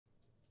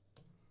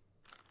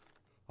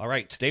All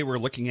right, today we're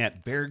looking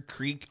at Bear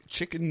Creek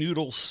chicken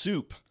noodle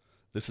soup.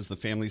 This is the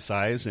family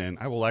size, and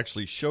I will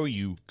actually show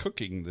you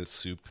cooking this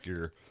soup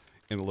here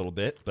in a little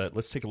bit, but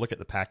let's take a look at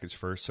the package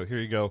first. So here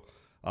you go,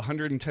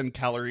 110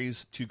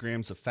 calories, 2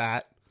 grams of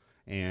fat,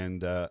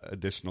 and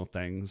additional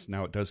things.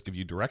 Now it does give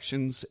you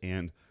directions,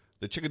 and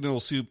the chicken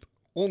noodle soup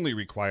only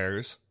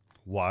requires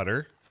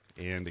water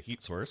and a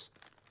heat source,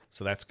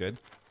 so that's good.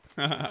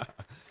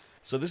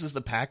 So this is the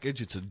package.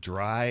 It's a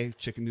dry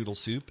chicken noodle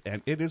soup,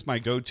 and it is my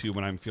go-to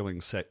when I'm feeling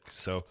sick.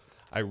 So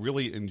I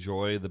really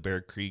enjoy the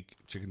Bear Creek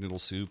chicken noodle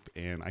soup,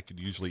 and I could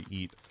usually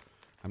eat,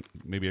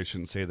 maybe I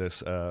shouldn't say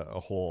this, a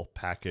whole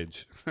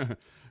package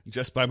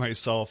just by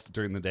myself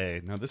during the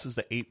day. Now this is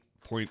the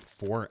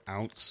 8.4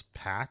 ounce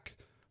pack,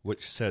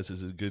 which says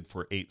is good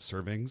for 8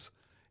 servings.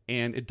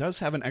 And it does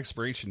have an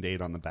expiration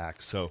date on the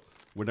back. So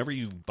whenever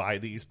you buy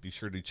these, be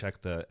sure to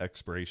check the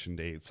expiration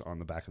dates on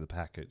the back of the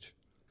package.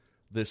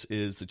 This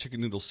is the chicken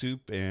noodle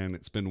soup, and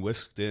it's been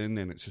whisked in,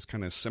 and it's just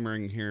kind of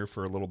simmering here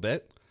for a little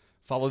bit.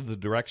 Follow the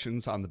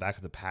directions on the back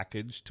of the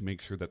package to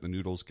make sure that the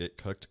noodles get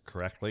cooked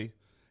correctly.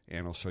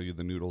 And I'll show you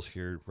the noodles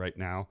here right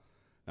now.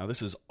 Now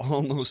this is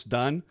almost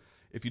done.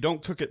 If you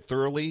don't cook it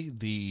thoroughly,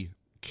 the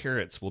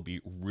carrots will be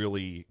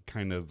really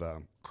kind of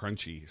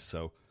crunchy.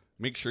 So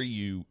make sure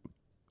you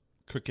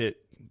cook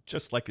it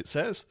just like it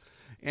says.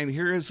 And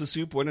here is the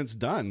soup when it's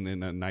done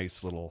in a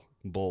nice little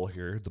bowl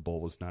here. The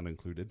bowl is not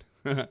included.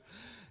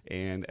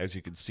 And as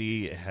you can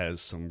see, it has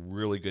some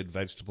really good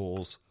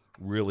vegetables,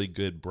 really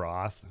good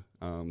broth,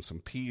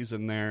 some peas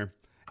in there.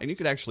 And you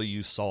could actually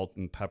use salt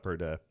and pepper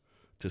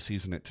to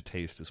season it to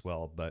taste as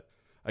well. But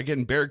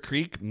again, Bear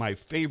Creek, my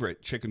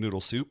favorite chicken noodle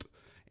soup.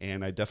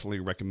 And I definitely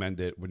recommend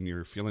it when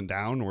you're feeling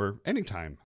down or anytime.